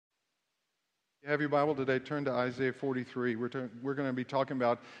You have your Bible today, turn to Isaiah 43. We're going to be talking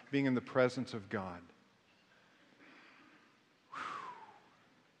about being in the presence of God.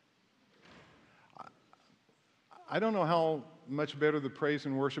 I don't know how much better the praise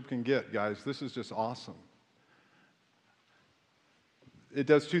and worship can get, guys. This is just awesome. It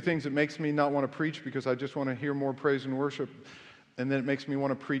does two things. It makes me not want to preach because I just want to hear more praise and worship, and then it makes me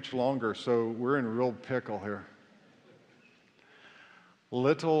want to preach longer, so we're in a real pickle here.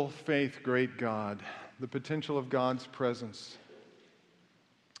 Little faith, great God. The potential of God's presence.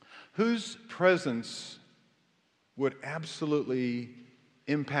 Whose presence would absolutely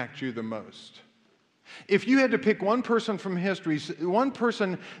impact you the most? If you had to pick one person from history, one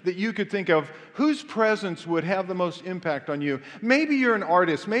person that you could think of, whose presence would have the most impact on you? Maybe you're an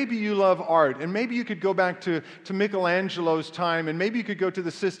artist, maybe you love art, and maybe you could go back to Michelangelo's time, and maybe you could go to the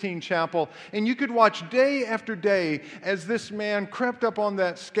Sistine Chapel, and you could watch day after day as this man crept up on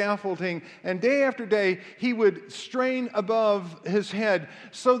that scaffolding, and day after day he would strain above his head,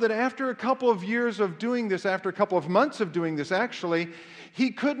 so that after a couple of years of doing this, after a couple of months of doing this actually, he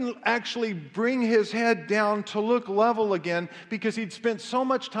couldn't actually bring his head down to look level again because he'd spent so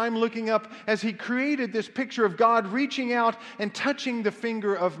much time looking up as he created this picture of God reaching out and touching the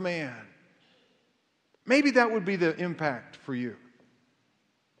finger of man. Maybe that would be the impact for you.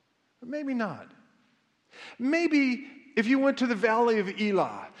 But maybe not. Maybe if you went to the Valley of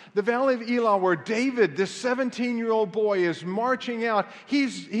Elah where David, this 17-year-old boy, is marching out, he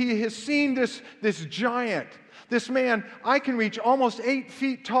has seen this giant. This man, I can reach almost 8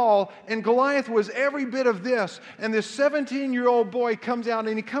 feet tall, and Goliath was every bit of this. And this 17-year-old boy comes out,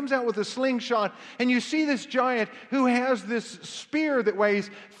 and he comes out with a slingshot, and you see this giant who has this spear that weighs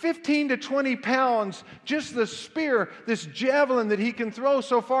 15 to 20 pounds, just the spear, this javelin that he can throw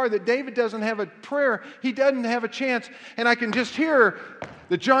so far that David doesn't have a prayer, he doesn't have a chance. And I can just hear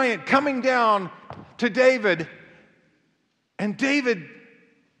the giant coming down to David, and David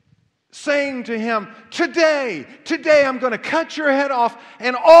saying to him, today I'm going to cut your head off,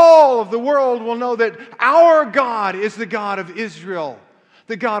 and all of the world will know that our God is the God of Israel,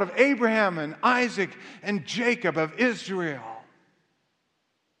 the God of Abraham and Isaac and Jacob of Israel.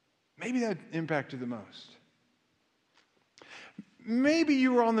 Maybe that impacted the most. Maybe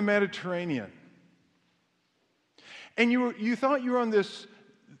you were on the Mediterranean, and you thought you were on this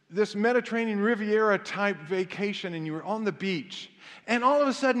Mediterranean Riviera type vacation, and you were on the beach. And all of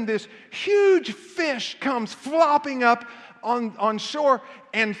a sudden, this huge fish comes flopping up on shore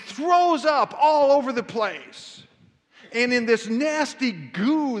and throws up all over the place. And in this nasty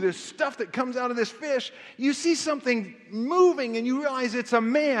goo, this stuff that comes out of this fish, you see something moving, and you realize it's a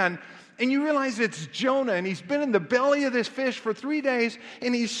man. And you realize it's Jonah, and he's been in the belly of this fish for 3 days,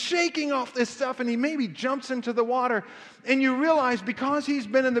 and he's shaking off this stuff, and he maybe jumps into the water. And you realize because he's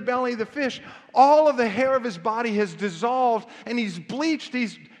been in the belly of the fish, all of the hair of his body has dissolved, and he's bleached.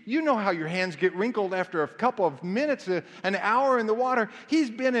 You know how your hands get wrinkled after a couple of minutes, an hour in the water.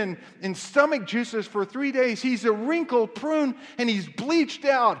 He's been in stomach juices for 3 days. He's a wrinkled prune, and he's bleached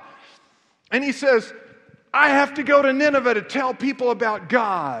out. And he says, I have to go to Nineveh to tell people about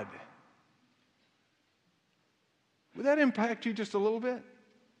God. Would that impact you just a little bit?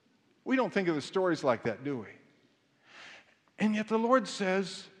 We don't think of the stories like that, do we? And yet the Lord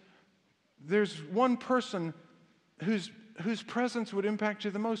says there's one person whose presence would impact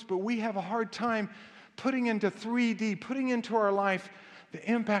you the most, but we have a hard time putting into 3D, putting into our life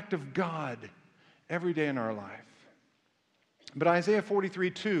the impact of God every day in our life. But Isaiah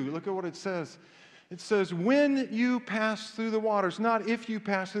 43:2, look at what it says. It says, when you pass through the waters, not if you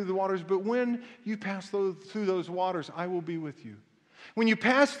pass through the waters, but when you pass through those waters, I will be with you. When you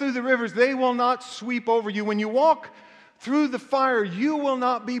pass through the rivers, they will not sweep over you. When you walk through the fire, you will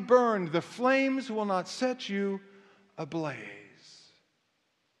not be burned. The flames will not set you ablaze.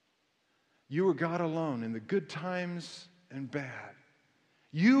 You are God alone in the good times and bad.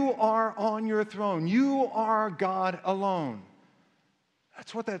 You are on your throne. You are God alone.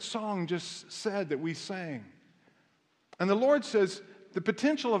 That's what that song just said that we sang. And the Lord says the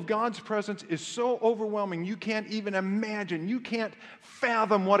potential of God's presence is so overwhelming you can't even imagine, you can't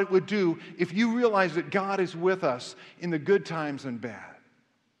fathom what it would do if you realize that God is with us in the good times and bad.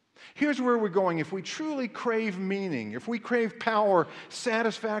 Here's where we're going. If we truly crave meaning, if we crave power,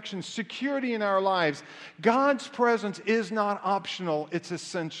 satisfaction, security in our lives, God's presence is not optional, it's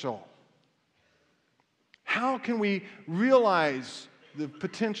essential. How can we realize the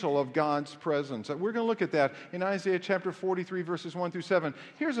potential of God's presence? We're going to look at that in Isaiah chapter 43, verses 1 through 7.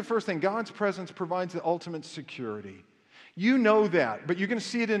 Here's the first thing. God's presence provides the ultimate security. You know that, but you're going to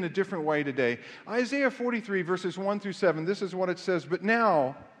see it in a different way today. Isaiah 43, verses 1 through 7, this is what it says. But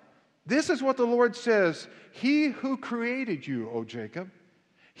now, This is what the Lord says, He who created you, O Jacob,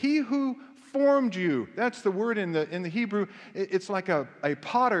 He who formed you. That's the word in the Hebrew. It's like a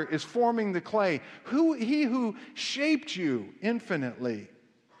potter is forming the clay. He who shaped you infinitely,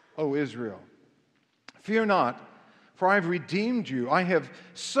 O Israel. Fear not, for I have redeemed you. I have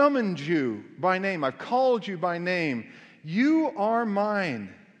summoned you by name. I've called you by name. You are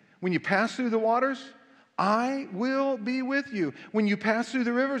mine. When you pass through the waters, I will be with you. When you pass through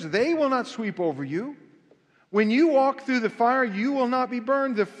the rivers, they will not sweep over you. When you walk through the fire, you will not be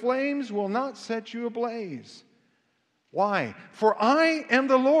burned. The flames will not set you ablaze. Why? For I am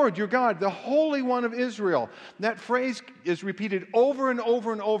the Lord your God, the Holy One of Israel. That phrase is repeated over and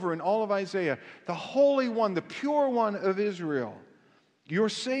over and over in all of Isaiah. The Holy One, the pure One of Israel, your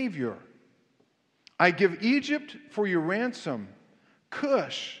Savior. I give Egypt for your ransom,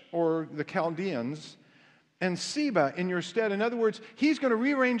 Cush, or the Chaldeans, and Seba in your stead. In other words, He's going to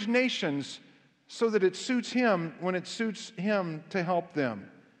rearrange nations so that it suits Him when it suits Him to help them.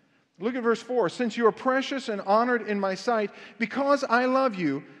 Look at verse 4. Since you are precious and honored in my sight, because I love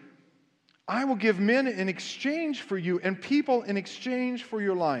you, I will give men in exchange for you and people in exchange for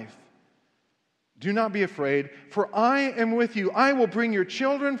your life. Do not be afraid, for I am with you. I will bring your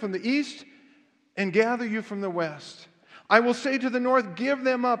children from the east and gather you from the west. I will say to the north, give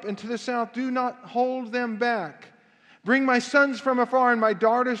them up, and to the south, do not hold them back. Bring my sons from afar and my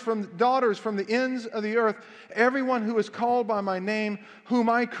daughters from the ends of the earth, everyone who is called by my name,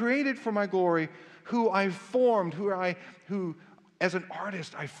 whom I created for my glory, who I formed, who as an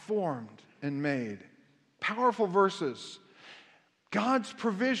artist I formed and made. Powerful verses. God's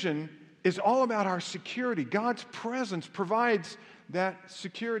provision is all about our security. God's presence provides that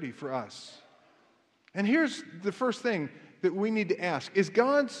security for us. And here's the first thing that we need to ask. Is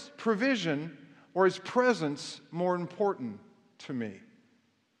God's provision or His presence more important to me?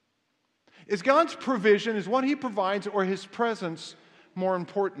 Is God's provision, is what He provides, or His presence more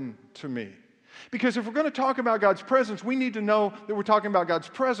important to me? Because if we're going to talk about God's presence, we need to know that we're talking about God's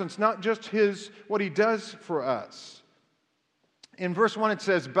presence, not just what He does for us. In verse 1 it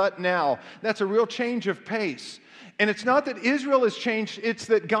says, but now. That's a real change of pace. And it's not that Israel has changed, it's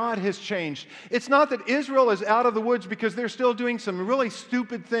that God has changed. It's not that Israel is out of the woods because they're still doing some really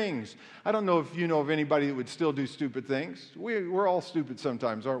stupid things. I don't know if you know of anybody that would still do stupid things. We're all stupid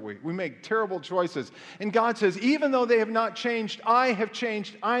sometimes, aren't we? We make terrible choices. And God says, even though they have not changed, I have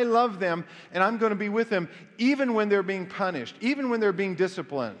changed. I love them, and I'm going to be with them even when they're being punished, even when they're being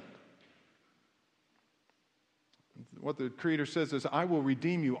disciplined. What the Creator says is, I will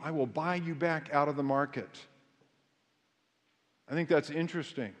redeem you. I will buy you back out of the market. I think that's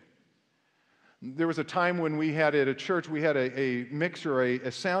interesting. There was a time when we had at a church, we had a mixer, a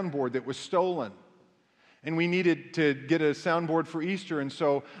soundboard that was stolen. And we needed to get a soundboard for Easter. And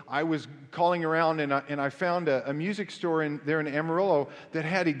so I was calling around and I found a music store there in Amarillo that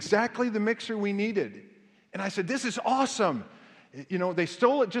had exactly the mixer we needed. And I said, this is awesome. You know, they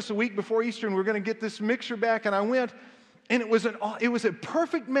stole it just a week before Easter and we're going to get this mixer back. And I went. And it was a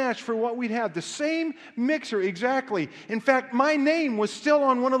perfect match for what we'd have. The same mixer, exactly. In fact, my name was still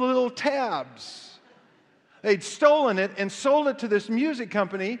on one of the little tabs. They'd stolen it and sold it to this music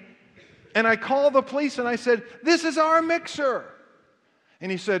company. And I called the police and I said, this is our mixer.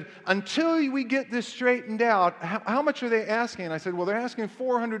 And he said, until we get this straightened out, how much are they asking? And I said, well, they're asking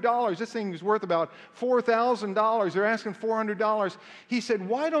 $400. This thing is worth about $4,000. They're asking $400. He said,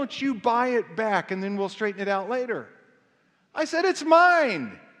 why don't you buy it back and then we'll straighten it out later? I said, it's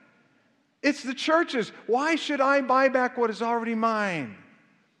mine. It's the church's. Why should I buy back what is already mine?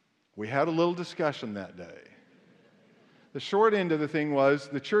 We had a little discussion that day. The short end of the thing was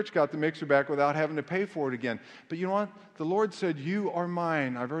the church got the mixer back without having to pay for it again. But you know what? The Lord said, you are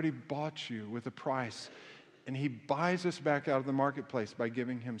mine. I've already bought you with a price. And He buys us back out of the marketplace by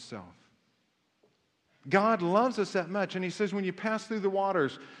giving Himself. God loves us that much. And He says, when you pass through the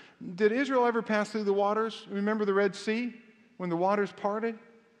waters, did Israel ever pass through the waters? Remember the Red Sea? When the waters parted?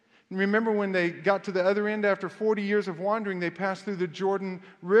 And remember when they got to the other end after 40 years of wandering, they passed through the Jordan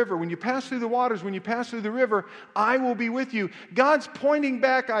River. When you pass through the waters, when you pass through the river, I will be with you. God's pointing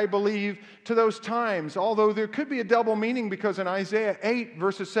back, I believe, to those times, although there could be a double meaning because in Isaiah 8,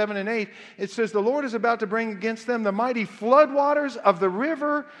 verses 7 and 8, it says, the Lord is about to bring against them the mighty floodwaters of the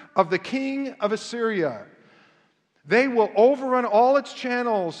river of the king of Assyria. They will overrun all its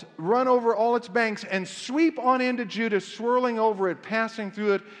channels, run over all its banks, and sweep on into Judah, swirling over it, passing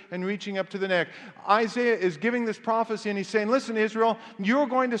through it, and reaching up to the neck. Isaiah is giving this prophecy, and he's saying, listen, Israel, you're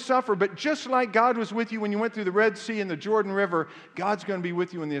going to suffer, but just like God was with you when you went through the Red Sea and the Jordan River, God's going to be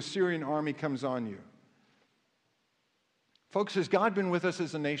with you when the Assyrian army comes on you. Folks, has God been with us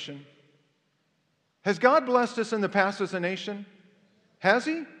as a nation? Has God blessed us in the past as a nation? Has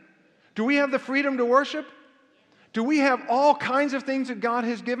He? Do we have the freedom to worship? Do we have all kinds of things that God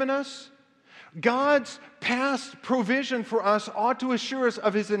has given us? God's past provision for us ought to assure us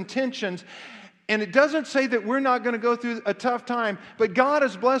of His intentions. And it doesn't say that we're not going to go through a tough time, but God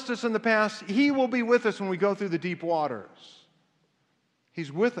has blessed us in the past. He will be with us when we go through the deep waters.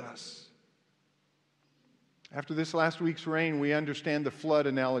 He's with us. After this last week's rain, we understand the flood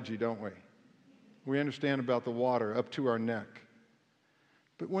analogy, don't we? We understand about the water up to our neck.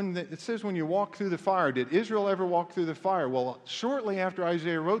 But it says when you walk through the fire, did Israel ever walk through the fire? Well, shortly after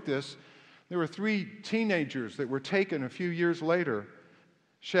Isaiah wrote this, there were 3 teenagers that were taken a few years later,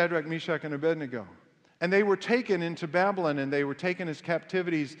 Shadrach, Meshach, and Abednego. And they were taken into Babylon, and they were taken as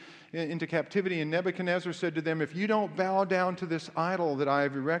into captivity. And Nebuchadnezzar said to them, if you don't bow down to this idol that I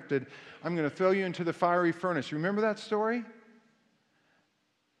have erected, I'm going to throw you into the fiery furnace. You remember that story?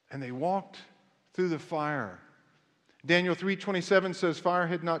 And they walked through the fire. Daniel 3:27 says, fire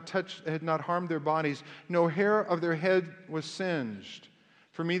had not harmed their bodies. No hair of their head was singed.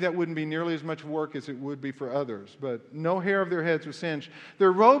 For me, that wouldn't be nearly as much work as it would be for others. But no hair of their heads was singed.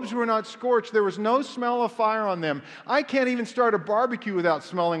 Their robes were not scorched. There was no smell of fire on them. I can't even start a barbecue without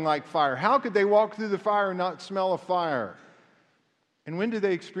smelling like fire. How could they walk through the fire and not smell of fire? And when did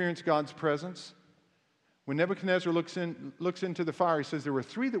they experience God's presence? When Nebuchadnezzar looks into the fire, he says, there were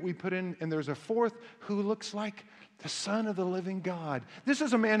 3 that we put in, and there's a 4th who looks like the Son of the living God. This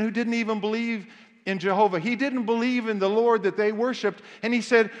is a man who didn't even believe in Jehovah. He didn't believe in the Lord that they worshiped. And he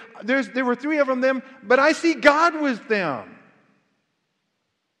said, there were 3 of them, but I see God with them.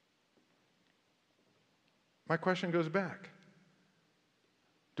 My question goes back.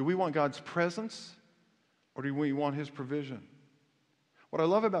 Do we want God's presence, or do we want His provision? What I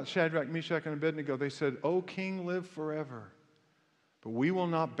love about Shadrach, Meshach, and Abednego, they said, O King, live forever. But we will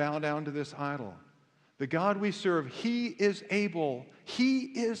not bow down to this idol. The God we serve, He is able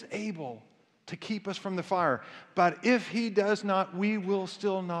to keep us from the fire. But if He does not, we will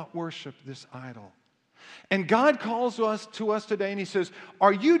still not worship this idol. And God calls to us today, and He says,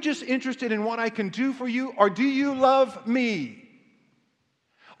 are you just interested in what I can do for you, or do you love me?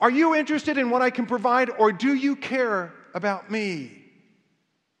 Are you interested in what I can provide, or do you care about me?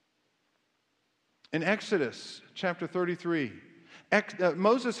 In Exodus chapter 33,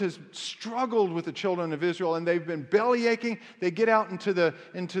 Moses has struggled with the children of Israel, and they've been belly aching. They get out into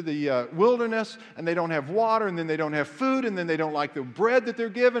the wilderness, and they don't have water, and then they don't have food, and then they don't like the bread that they're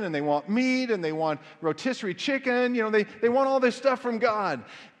given, and they want meat, and they want rotisserie chicken. They want all this stuff from God.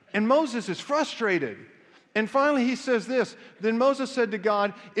 And Moses is frustrated. And finally he says this, then Moses said to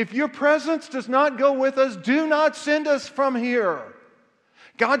God, if your presence does not go with us, do not send us from here.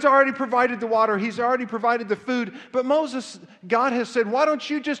 God's already provided the water. He's already provided the food. But God has said, why don't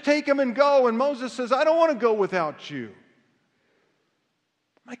you just take him and go? And Moses says, I don't want to go without you.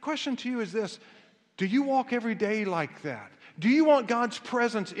 My question to you is this. Do you walk every day like that? Do you want God's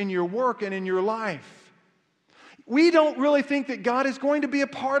presence in your work and in your life? We don't really think that God is going to be a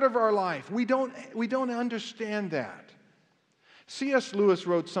part of our life. We don't understand that. C.S. Lewis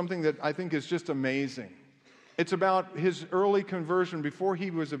wrote something that I think is just amazing. It's about his early conversion before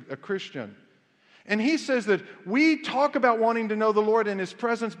he was a Christian. And he says that we talk about wanting to know the Lord and His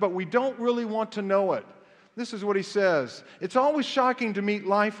presence, but we don't really want to know it. This is what he says. It's always shocking to meet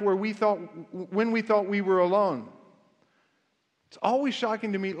life when we thought we were alone. It's always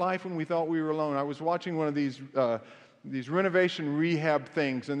shocking to meet life when we thought we were alone. I was watching one of these renovation rehab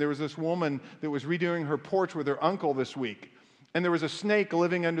things, and there was this woman that was redoing her porch with her uncle this week. And there was a snake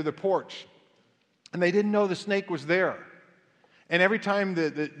living under the porch. And they didn't know the snake was there. And every time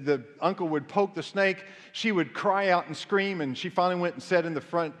the uncle would poke the snake, she would cry out and scream, and she finally went and sat in the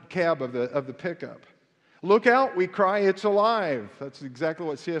front cab of the pickup. Look out, we cry, it's alive. That's exactly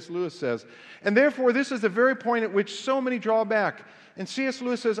what C.S. Lewis says. And therefore, this is the very point at which so many draw back. And C.S.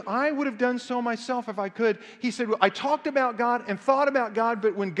 Lewis says, I would have done so myself if I could. He said, I talked about God and thought about God,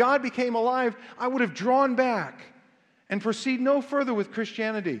 but when God became alive, I would have drawn back and proceed no further with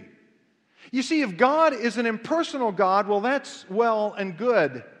Christianity. You see, if God is an impersonal God, well, that's well and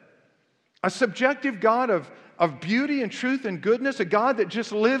good. A subjective God of beauty and truth and goodness, a God that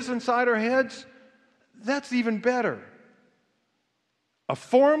just lives inside our heads, that's even better. A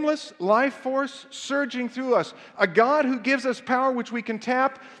formless life force surging through us, a God who gives us power which we can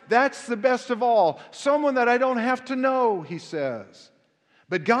tap, that's the best of all. Someone that I don't have to know, he says.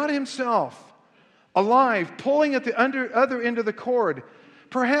 But God Himself, alive, pulling at the other end of the cord,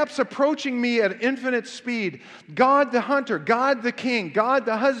 perhaps approaching me at infinite speed. God the hunter, God the king, God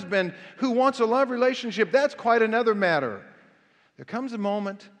the husband who wants a love relationship, that's quite another matter. There comes a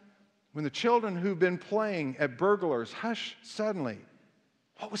moment when the children who've been playing at burglars hush suddenly.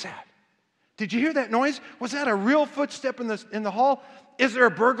 What was that? Did you hear that noise? Was that a real footstep in the hall? Is there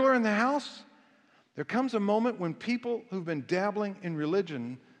a burglar in the house? There comes a moment when people who've been dabbling in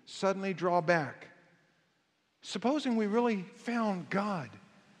religion suddenly draw back. Supposing we really found God.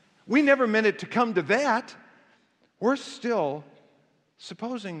 We never meant it to come to that. Worse still,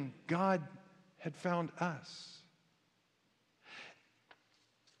 supposing God had found us.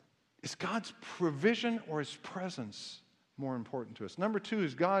 Is God's provision or His presence more important to us? Number two,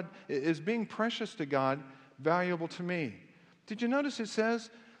 is being precious to God valuable to me? Did you notice it says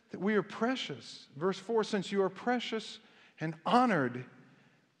that we are precious? Verse 4, since you are precious and honored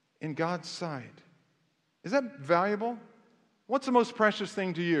in God's sight. Is that valuable? What's the most precious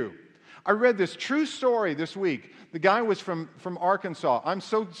thing to you? I read this true story this week. The guy was from Arkansas. I'm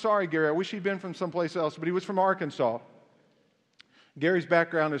so sorry, Gary. I wish he'd been from someplace else, but he was from Arkansas. Gary's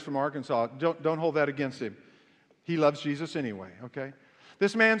background is from Arkansas. Don't hold that against him. He loves Jesus anyway, okay?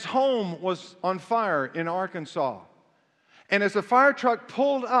 This man's home was on fire in Arkansas. And as the fire truck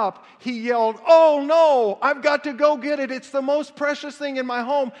pulled up, he yelled, "Oh no, I've got to go get it. It's the most precious thing in my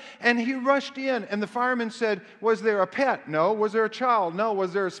home." And he rushed in, and the fireman said, "Was there a pet?" "No." "Was there a child?" "No."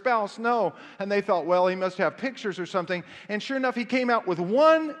 "Was there a spouse?" "No." And they thought, well, he must have pictures or something. And sure enough, he came out with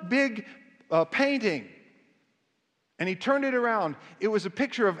one big painting. And he turned it around. It was a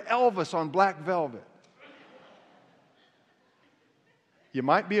picture of Elvis on black velvet. You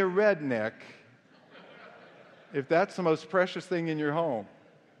might be a redneck if that's the most precious thing in your home.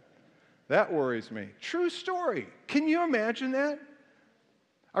 That worries me. True story. Can you imagine that?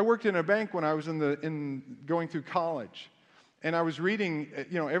 I worked in a bank when I was going through college. And I was reading,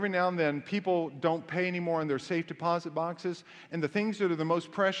 every now and then people don't pay anymore on their safe deposit boxes. And the things that are the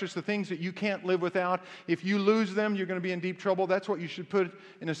most precious, the things that you can't live without, if you lose them, you're going to be in deep trouble. That's what you should put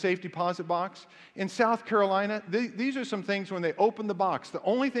in a safe deposit box. In South Carolina, these are some things when they opened the box. The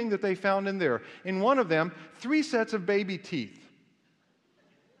only thing that they found in there, in one of them, 3 sets of baby teeth.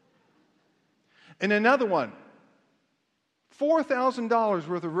 In another one, $4,000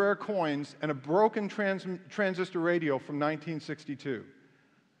 worth of rare coins and a broken transistor radio from 1962.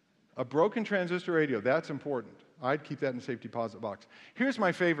 A broken transistor radio, that's important. I'd keep that in the safe deposit box. Here's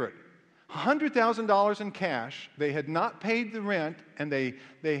my favorite. $100,000 in cash. They had not paid the rent, and they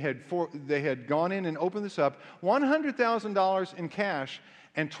had gone in and opened this up. $100,000 in cash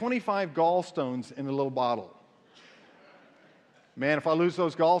and 25 gallstones in a little bottle. Man, if I lose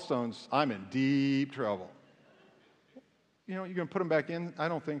those gallstones, I'm in deep trouble. You're going to put them back in? I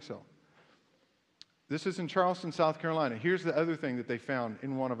don't think so. This is in Charleston, South Carolina. Here's the other thing that they found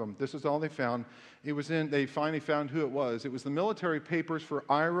in one of them. This is all they found. They finally found who it was. It was the military papers for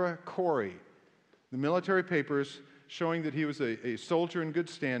Ira Corey. The military papers showing that he was a soldier in good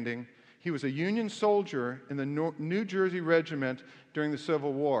standing. He was a Union soldier in the New Jersey Regiment during the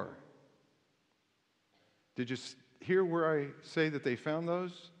Civil War. Did you hear where I say that they found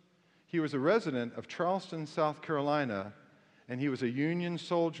those? He was a resident of Charleston, South Carolina, and he was a Union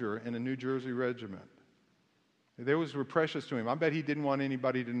soldier in a New Jersey regiment. Those were precious to him. I bet he didn't want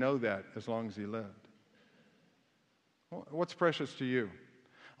anybody to know that as long as he lived. What's precious to you?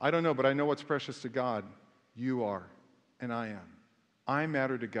 I don't know, but I know what's precious to God. You are, and I am. I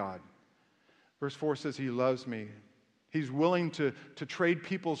matter to God. Verse 4 says He loves me. He's willing to trade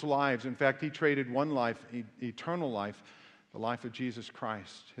people's lives. In fact, He traded one life, eternal life, the life of Jesus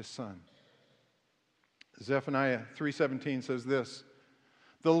Christ, His Son. Zephaniah 3:17 says this,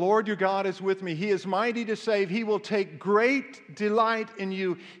 "The Lord your God is with me. He is mighty to save. He will take great delight in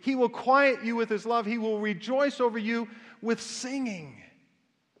you. He will quiet you with His love. He will rejoice over you with singing."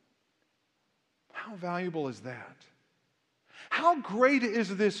 How valuable is that? How great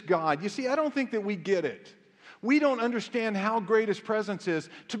is this God? You see, I don't think that we get it. We don't understand how great His presence is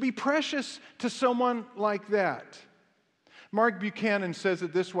to be precious to someone like that. Mark Buchanan says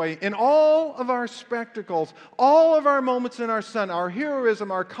it this way, "In all of our spectacles, all of our moments in our sun, our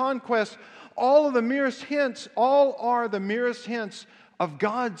heroism, our conquest, all are the merest hints of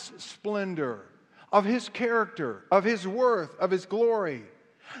God's splendor, of His character, of His worth, of His glory.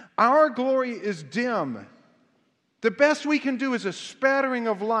 Our glory is dim. The best we can do is a spattering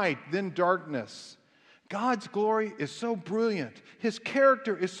of light, then darkness. God's glory is so brilliant. His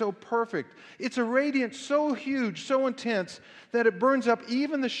character is so perfect. It's a radiance so huge, so intense, that it burns up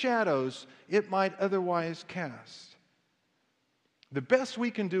even the shadows it might otherwise cast. The best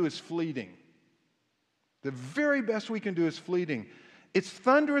we can do is fleeting. The very best we can do is fleeting. It's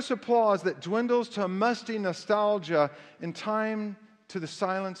thunderous applause that dwindles to a musty nostalgia in time to the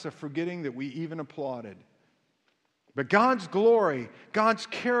silence of forgetting that we even applauded. But God's glory, God's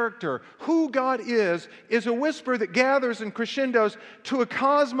character, who God is a whisper that gathers and crescendos to a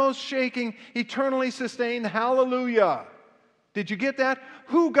cosmos-shaking, eternally sustained hallelujah. Did you get that?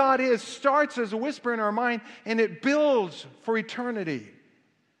 Who God is starts as a whisper in our mind, and it builds for eternity.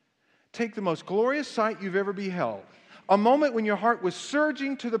 Take the most glorious sight you've ever beheld. A moment when your heart was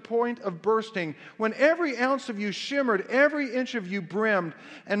surging to the point of bursting, when every ounce of you shimmered, every inch of you brimmed,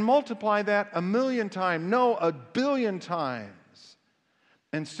 and multiply that 1,000,000 times, no, 1,000,000,000 times.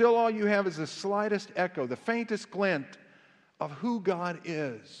 And still all you have is the slightest echo, the faintest glint of who God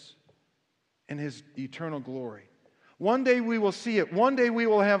is in His eternal glory. One day we will see it. One day we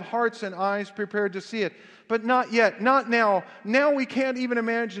will have hearts and eyes prepared to see it. But not yet, not now. Now we can't even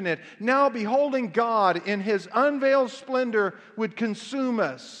imagine it. Now beholding God in His unveiled splendor would consume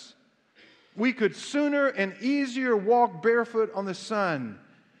us. We could sooner and easier walk barefoot on the sun.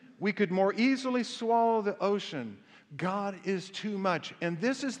 We could more easily swallow the ocean. God is too much. And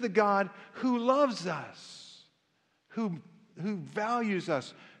this is the God who loves us, who values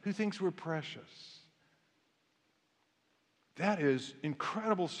us, who thinks we're precious. That is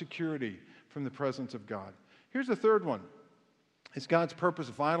incredible security from the presence of God. Here's the third one. Is God's purpose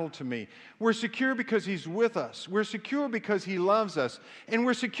vital to me? We're secure because He's with us. We're secure because He loves us. And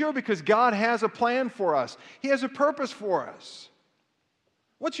we're secure because God has a plan for us. He has a purpose for us.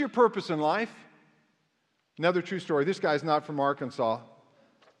 What's your purpose in life? Another true story. This guy's not from Arkansas.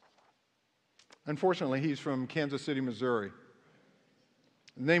 Unfortunately, he's from Kansas City, Missouri.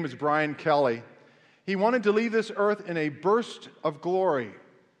 His name is Brian Kelly. He wanted to leave this earth in a burst of glory,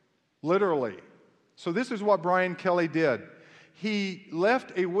 literally. So this is what Brian Kelly did. He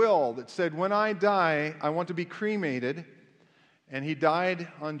left a will that said, when I die, I want to be cremated. And he died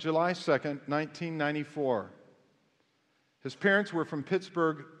on July 2nd, 1994. His parents were from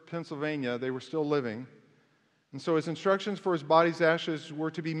Pittsburgh, Pennsylvania. They were still living. And so his instructions for his body's ashes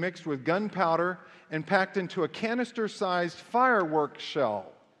were to be mixed with gunpowder and packed into a canister-sized firework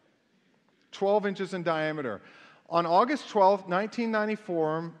shell, 12 inches in diameter. On August 12,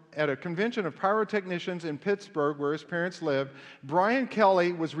 1994, at a convention of pyrotechnicians in Pittsburgh, where his parents lived, Brian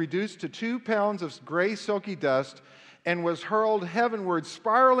Kelly was reduced to 2 pounds of gray silky dust and was hurled heavenward,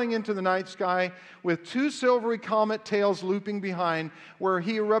 spiraling into the night sky with 2 silvery comet tails looping behind, where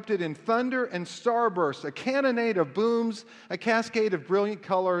he erupted in thunder and starbursts, a cannonade of booms, a cascade of brilliant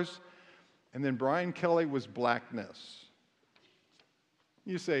colors, and then Brian Kelly was blackness.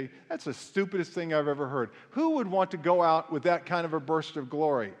 You say, that's the stupidest thing I've ever heard. Who would want to go out with that kind of a burst of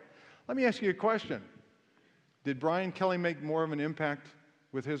glory? Let me ask you a question. Did Brian Kelly make more of an impact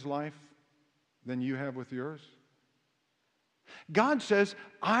with his life than you have with yours? God says,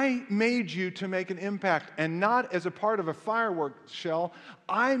 I made you to make an impact, and not as a part of a fireworks shell.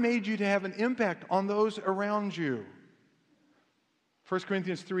 I made you to have an impact on those around you. 1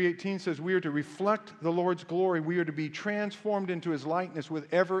 Corinthians 3:18 says we are to reflect the Lord's glory. We are to be transformed into His likeness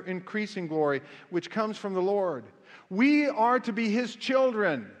with ever-increasing glory, which comes from the Lord. We are to be His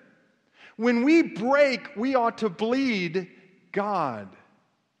children. When we break, we ought to bleed God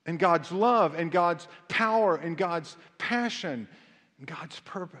and God's love and God's power and God's passion and God's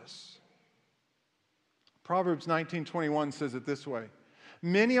purpose. Proverbs 19:21 says it this way: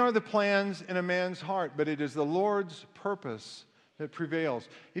 many are the plans in a man's heart, but it is the Lord's purpose that prevails.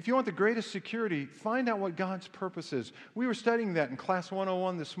 If you want the greatest security, find out what God's purpose is. We were studying that in Class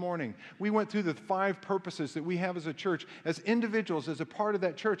 101 this morning. We went through the 5 purposes that we have as a church, as individuals, as a part of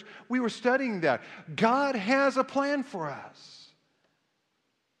that church. We were studying that. God has a plan for us.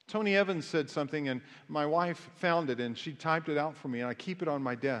 Tony Evans said something, and my wife found it, and she typed it out for me, and I keep it on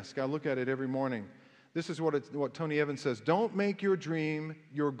my desk. I look at it every morning. This is what Tony Evans says: don't make your dream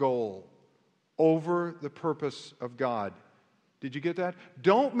your goal over the purpose of God. Did you get that?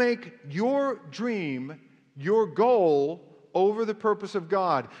 Don't make your dream your goal over the purpose of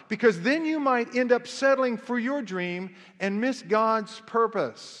God, because then you might end up settling for your dream and miss God's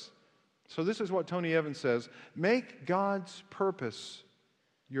purpose. So this is what Tony Evans says: make God's purpose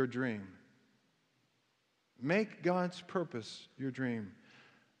your dream. Make God's purpose your dream.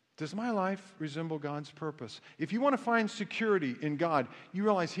 Does my life resemble God's purpose? If you want to find security in God, you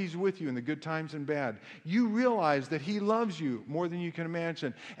realize He's with you in the good times and bad. You realize that He loves you more than you can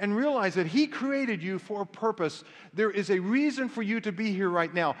imagine. And realize that He created you for a purpose. There is a reason for you to be here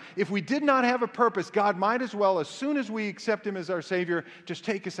right now. If we did not have a purpose, God might as well, as soon as we accept Him as our Savior, just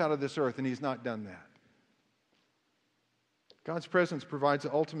take us out of this earth, and He's not done that. God's presence provides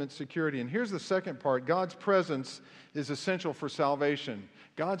ultimate security. And here's the second part. God's presence is essential for salvation.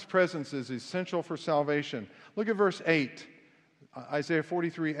 God's presence is essential for salvation. Look at verse 8, Isaiah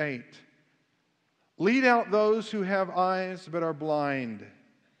 43:8. Lead out those who have eyes but are blind,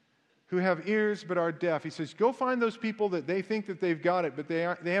 who have ears but are deaf. He says, go find those people that they think that they've got it, but they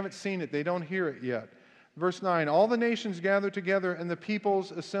haven't seen it. They don't hear it yet. Verse 9, all the nations gather together and the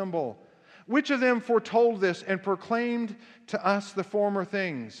peoples assemble. Which of them foretold this and proclaimed to us the former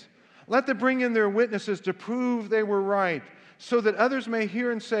things? Let them bring in their witnesses to prove they were right, so that others may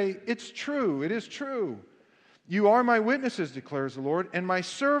hear and say, it's true, it is true. You are my witnesses, declares the Lord, and my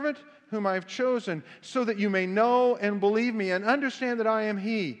servant whom I have chosen, so that you may know and believe me and understand that I am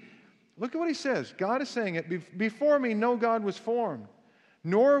He. Look at what He says. God is saying it. Before me no God was formed,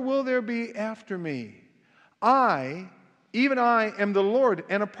 nor will there be after me. I, even I, am the Lord,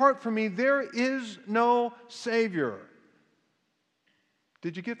 and apart from me there is no Savior.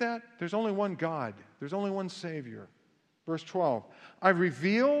 Did you get that? There's only one God. There's only one Savior. Verse 12, I've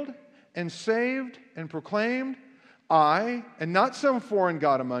revealed and saved and proclaimed, I, and not some foreign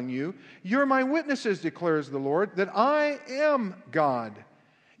god among you, you're my witnesses, declares the Lord, that I am God.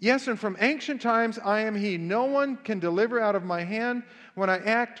 Yes, and from ancient times I am He. No one can deliver out of my hand. When I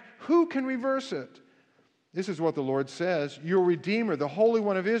act, who can reverse it? This is what the Lord says, your Redeemer, the Holy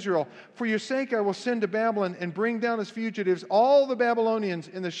One of Israel. For your sake I will send to Babylon and bring down as fugitives all the Babylonians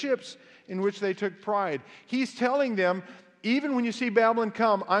in the ships in which they took pride. He's telling them, even when you see Babylon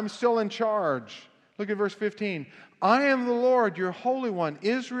come, I'm still in charge. Look at verse 15. I am the Lord, your Holy One,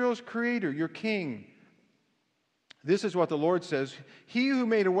 Israel's Creator, your King. This is what the Lord says. He who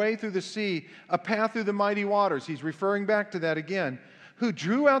made a way through the sea, a path through the mighty waters. He's referring back to that again. Who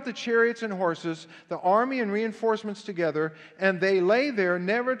drew out the chariots and horses, the army and reinforcements together, and they lay there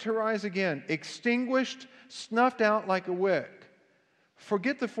never to rise again, extinguished, snuffed out like a wick.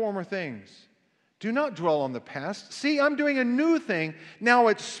 Forget the former things. Do not dwell on the past. See, I'm doing a new thing. Now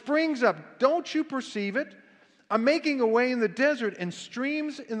it springs up. Don't you perceive it? I'm making a way in the desert and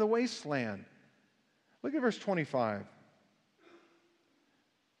streams in the wasteland. Look at verse 25.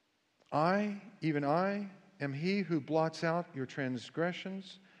 I, even I, am He who blots out your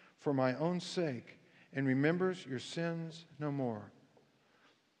transgressions for my own sake and remembers your sins no more.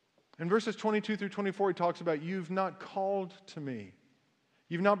 In verses 22 through 24, he talks about, you've not called to me.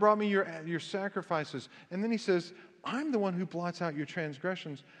 You've not brought me your sacrifices. And then he says, I'm the one who blots out your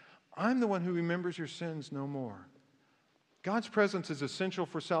transgressions. I'm the one who remembers your sins no more. God's presence is essential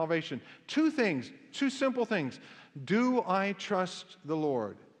for salvation. Two things, two simple things. Do I trust the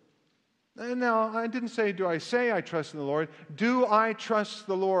Lord? And now, I didn't say, do I say I trust in the Lord? Do I trust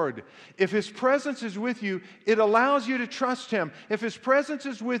the Lord? If His presence is with you, it allows you to trust Him. If His presence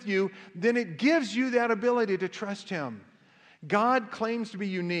is with you, then it gives you that ability to trust Him. God claims to be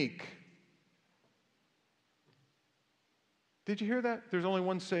unique. Did you hear that? There's only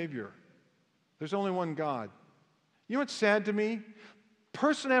one Savior. There's only one God. You know what's sad to me?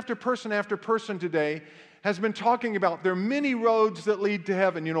 Person after person after person today has been talking about there are many roads that lead to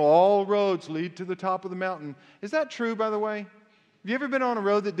heaven. You know, all roads lead to the top of the mountain. Is that true, by the way? Have you ever been on a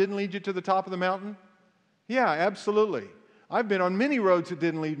road that didn't lead you to the top of the mountain? Yeah, absolutely. I've been on many roads that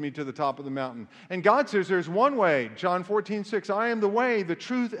didn't lead me to the top of the mountain. And God says there's one way. John 14:6, I am the way, the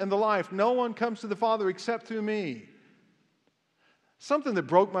truth, and the life. No one comes to the Father except through me. Something that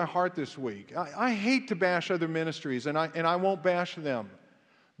broke my heart this week. I hate to bash other ministries, and I won't bash them.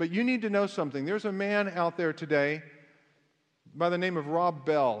 But you need to know something. There's a man out there today by the name of Rob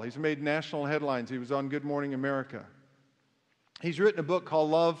Bell. He's made national headlines. He was on Good Morning America. He's written a book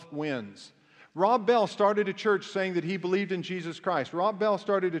called Love Wins. Rob Bell started a church saying that he believed in Jesus Christ. Rob Bell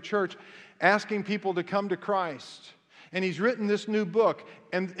started a church asking people to come to Christ. And he's written this new book.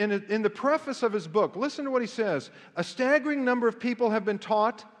 And in the preface of his book, listen to what he says. A staggering number of people have been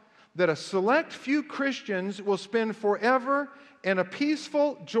taught that a select few Christians will spend forever in a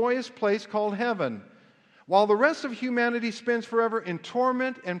peaceful, joyous place called heaven, while the rest of humanity spends forever in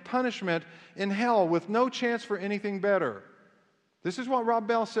torment and punishment in hell with no chance for anything better. This is what Rob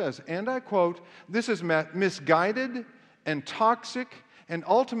Bell says, and I quote, this is misguided and toxic and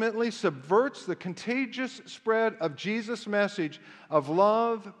ultimately subverts the contagious spread of Jesus' message of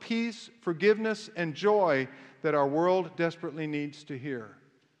love, peace, forgiveness, and joy that our world desperately needs to hear.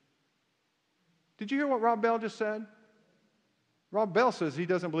 Did you hear what Rob Bell just said? Rob Bell says he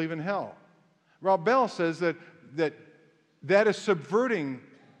doesn't believe in hell. Rob Bell says that is subverting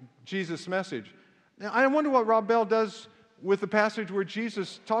Jesus' message. Now, I wonder what Rob Bell does with the passage where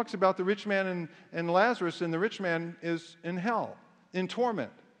Jesus talks about the rich man and Lazarus, and the rich man is in hell, in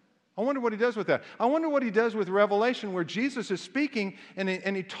torment. I wonder what he does with that. I wonder what he does with Revelation, where Jesus is speaking and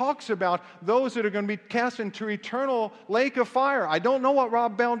he talks about those that are going to be cast into eternal lake of fire. I don't know what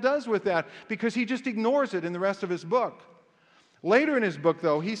Rob Bell does with that because he just ignores it in the rest of his book. Later in his book,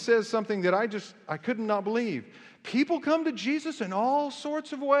 though, he says something that I could not believe. People come to Jesus in all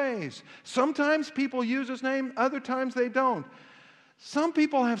sorts of ways. Sometimes people use his name, other times they don't. Some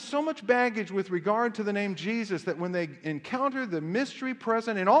people have so much baggage with regard to the name Jesus that when they encounter the mystery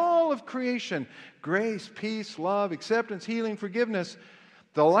present in all of creation, grace, peace, love, acceptance, healing, forgiveness,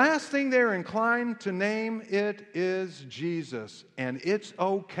 the last thing they're inclined to name it is Jesus. And it's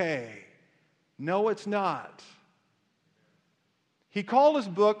okay. No, it's not. He called his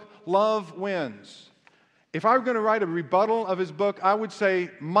book Love Wins. If I were going to write a rebuttal of his book, I would say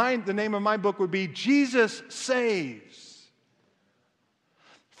the name of my book would be Jesus Saves.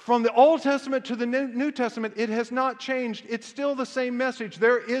 From the Old Testament to the New Testament, it has not changed. It's still the same message.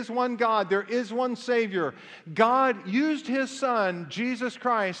 There is one God. There is one Savior. God used His Son, Jesus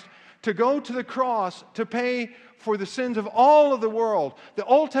Christ, to go to the cross to pay for the sins of all of the world. The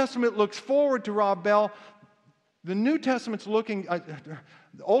Old Testament looks forward to Rob Bell. The New Testament's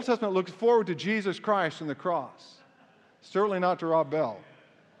the Old Testament looks forward to Jesus Christ and the cross. Certainly not to Rob Bell.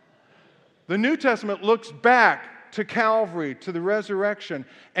 The New Testament looks back to Calvary, to the resurrection,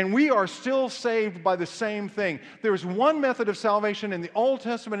 and we are still saved by the same thing. There's one method of salvation in the Old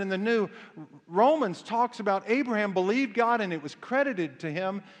Testament and the New. Romans talks about Abraham believed God and it was credited to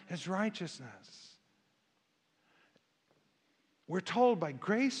him as righteousness. We're told by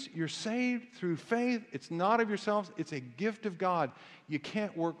grace you're saved through faith. It's not of yourselves. It's a gift of God. You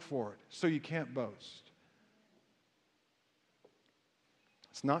can't work for it, so you can't boast.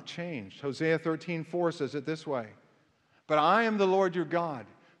 It's not changed. Hosea 13:4 says it this way. But I am the Lord your God,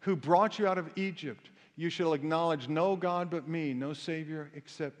 who brought you out of Egypt. You shall acknowledge no God but me, no Savior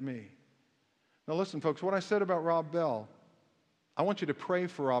except me. Now listen, folks, what I said about Rob Bell, I want you to pray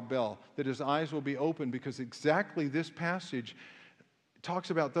for Rob Bell, that his eyes will be open, because exactly this passage talks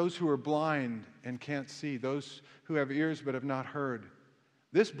about those who are blind and can't see, those who have ears but have not heard.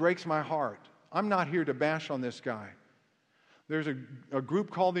 This breaks my heart. I'm not here to bash on this guy. There's a group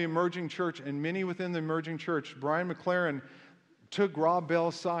called the Emerging Church, and many within the Emerging Church, Brian McLaren took Rob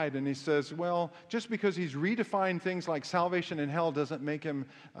Bell's side, and he says, well, just because he's redefined things like salvation and hell doesn't make him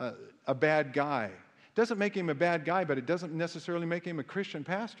a bad guy. It doesn't make him a bad guy, but it doesn't necessarily make him a Christian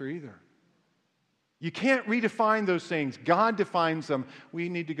pastor either. You can't redefine those things. God defines them. We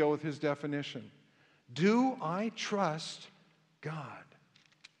need to go with His definition. Do I trust God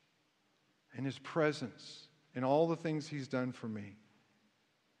and His presence in all the things He's done for me?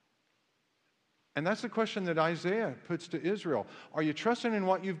 And that's the question that Isaiah puts to Israel. Are you trusting in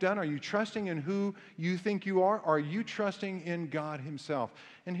what you've done? Are you trusting in who you think you are? Are you trusting in God Himself?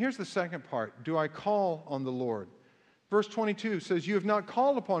 And here's the second part. Do I call on the Lord? Verse 22 says, you have not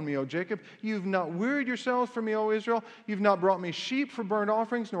called upon me, O Jacob. You have not wearied yourselves for me, O Israel. You've not brought me sheep for burnt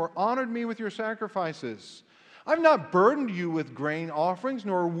offerings, nor honored me with your sacrifices. I've not burdened you with grain offerings,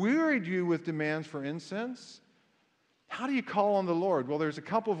 nor wearied you with demands for incense. How do you call on the Lord? Well, there's a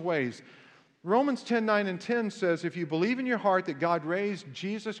couple of ways. Romans 10:9 and 10 says, if you believe in your heart that God raised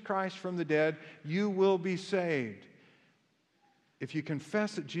Jesus Christ from the dead, you will be saved. If you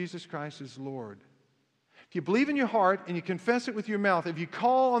confess that Jesus Christ is Lord. If you believe in your heart and you confess it with your mouth, if you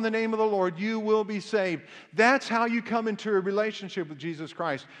call on the name of the Lord, you will be saved. That's how you come into a relationship with Jesus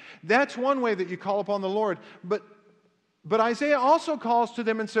Christ. That's one way that you call upon the Lord. But Isaiah also calls to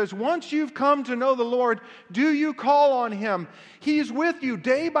them and says, once you've come to know the Lord, do you call on Him? He's with you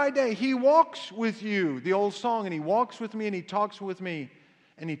day by day. He walks with you, the old song, and He walks with me and He talks with me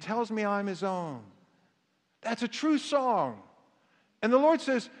and He tells me I'm His own. That's a true song. And the Lord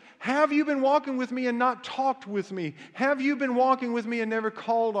says, have you been walking with me and not talked with me? Have you been walking with me and never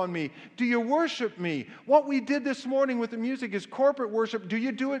called on me? Do you worship me? What we did this morning with the music is corporate worship. Do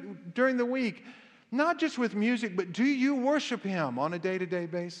you do it during the week? Not just with music, but do you worship Him on a day-to-day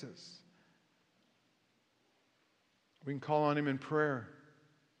basis? We can call on Him in prayer.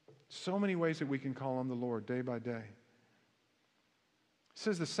 So many ways that we can call on the Lord day by day. It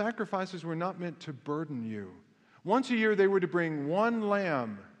says the sacrifices were not meant to burden you. Once a year they were to bring one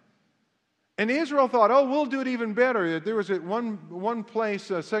lamb. And Israel thought, oh, we'll do it even better. There was at one place,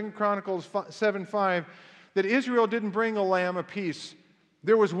 2 Chronicles 7:5, that Israel didn't bring a lamb apiece.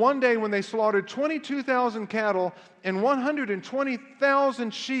 There was one day when they slaughtered 22,000 cattle and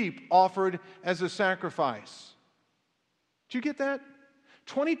 120,000 sheep offered as a sacrifice. Did you get that?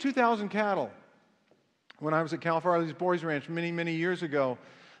 22,000 cattle. When I was at Cal Farley's Boys Ranch many, many years ago,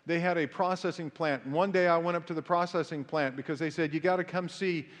 they had a processing plant. And one day I went up to the processing plant because they said, you got to come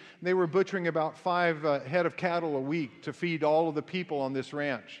see. They were butchering about 5 head of cattle a week to feed all of the people on this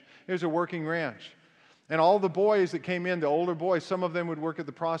ranch. It was a working ranch. And all the boys that came in, the older boys, some of them would work at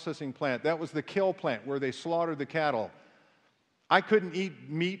the processing plant. That was the kill plant where they slaughtered the cattle. I couldn't eat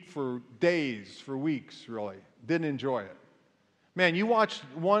meat for days, for weeks, really. Didn't enjoy it. Man, you watch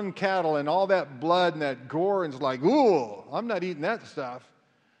one cattle and all that blood and that gore, and it's like, ooh, I'm not eating that stuff.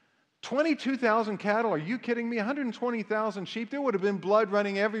 22,000 cattle, are you kidding me? 120,000 sheep, there would have been blood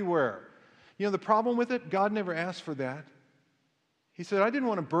running everywhere. You know the problem with it? God never asked for that. He said, I didn't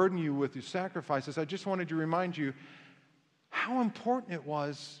want to burden you with your sacrifices. I just wanted to remind you how important it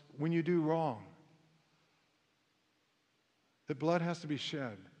was when you do wrong. That blood has to be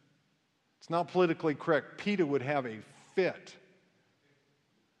shed. It's not politically correct. PETA would have a fit.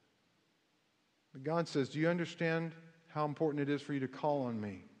 But God says, do you understand how important it is for you to call on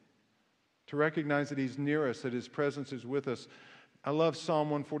me? To recognize that He's near us, that His presence is with us. I love Psalm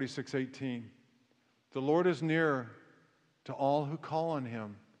 146:18. The Lord is near to all who call on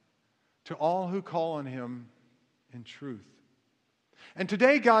Him, to all who call on Him in truth. And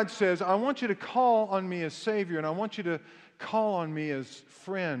today God says, I want you to call on me as Savior, and I want you to call on me as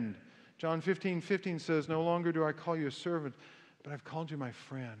friend. John 15:15 says, no longer do I call you a servant, but I've called you my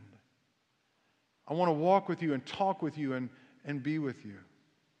friend. I want to walk with you and talk with you and be with you.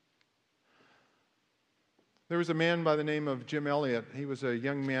 There was a man by the name of Jim Elliot. He was a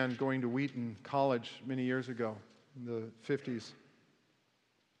young man going to Wheaton College many years ago, in the 50s.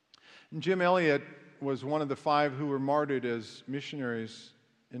 And Jim Elliot was one of the 5 who were martyred as missionaries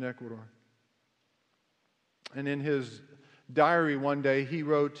in Ecuador. And in his diary one day, he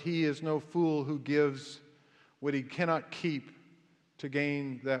wrote, he is no fool who gives what he cannot keep to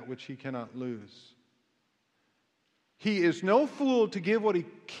gain that which he cannot lose. He is no fool to give what he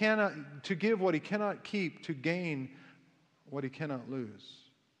cannot keep to gain what he cannot lose.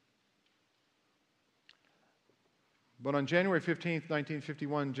 But on January 15th,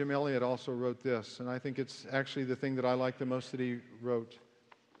 1951, Jim Elliot also wrote this, and I think it's actually the thing that I like the most that he wrote.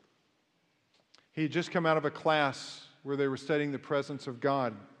 He had just come out of a class where they were studying the presence of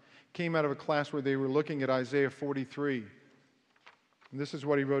God. Came out of a class where they were looking at Isaiah 43. And this is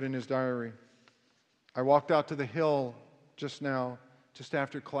what he wrote in his diary. I walked out to the hill just now, just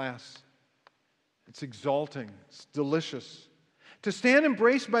after class. It's exalting. It's delicious. To stand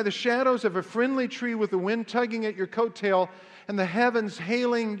embraced by the shadows of a friendly tree with the wind tugging at your coattail and the heavens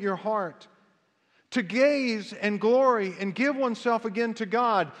hailing your heart. To gaze and glory and give oneself again to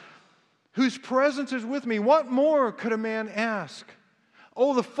God, whose presence is with me. What more could a man ask?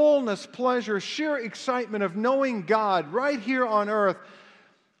 Oh, the fullness, pleasure, sheer excitement of knowing God right here on earth.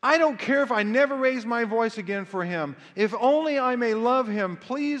 I don't care if I never raise my voice again for Him. If only I may love Him,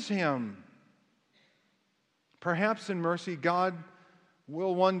 please Him. Perhaps in mercy, God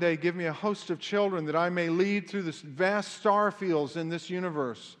will one day give me a host of children that I may lead through the vast star fields in this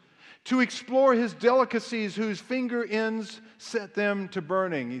universe, to explore His delicacies whose finger ends set them to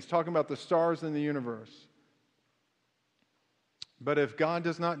burning. He's talking about the stars in the universe. But if God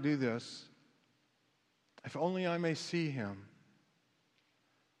does not do this, if only I may see Him,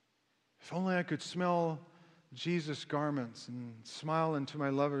 if only I could smell Jesus' garments and smile into my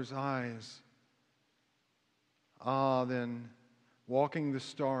lover's eyes, then walking the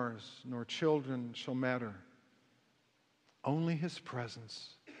stars nor children shall matter. Only His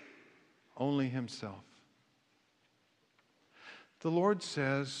presence, only Himself. The Lord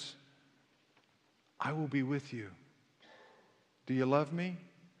says, I will be with you. Do you love me?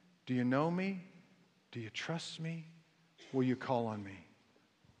 Do you know me? Do you trust me? Will you call on me?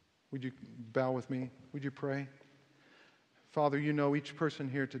 Would you bow with me? Would you pray? Father, you know each person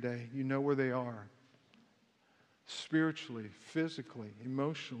here today. You know where they are. Spiritually, physically,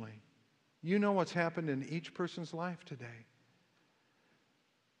 emotionally. You know what's happened in each person's life today.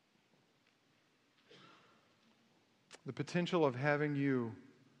 The potential of having you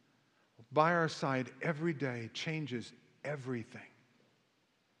by our side every day changes everything.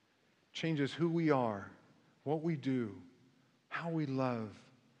 Changes who we are, what we do, how we love,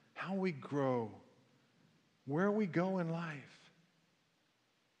 how we grow, where we go in life.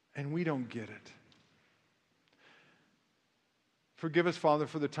 And we don't get it. Forgive us, Father,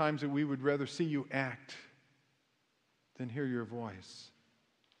 for the times that we would rather see you act than hear your voice.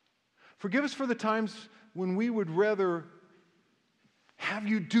 Forgive us for the times when we would rather have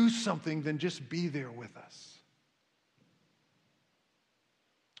you do something than just be there with us.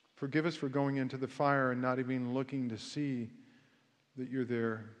 Forgive us for going into the fire and not even looking to see that you're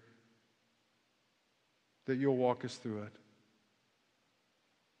there, that you'll walk us through it.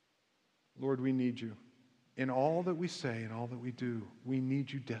 Lord, we need you. In all that we say and all that we do, we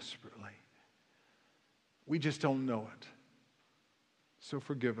need you desperately. We just don't know it. So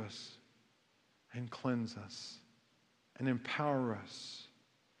forgive us and cleanse us and empower us.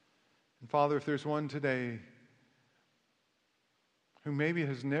 And Father, if there's one today who maybe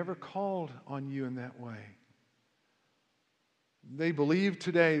has never called on you in that way. They believe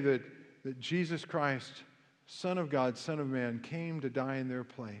today that Jesus Christ, Son of God, Son of Man, came to die in their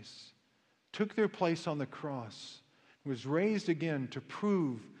place, took their place on the cross, was raised again to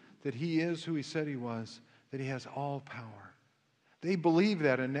prove that he is who he said he was, that he has all power. They believe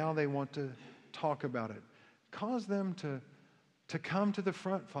that, and now they want to talk about it. Cause them to come to the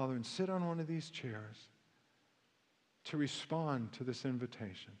front, Father, and sit on one of these chairs to respond to this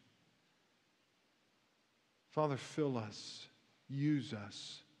invitation. Father, fill us, use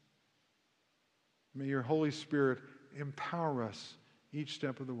us. May your Holy Spirit empower us each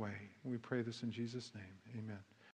step of the way. We pray this in Jesus' name. Amen.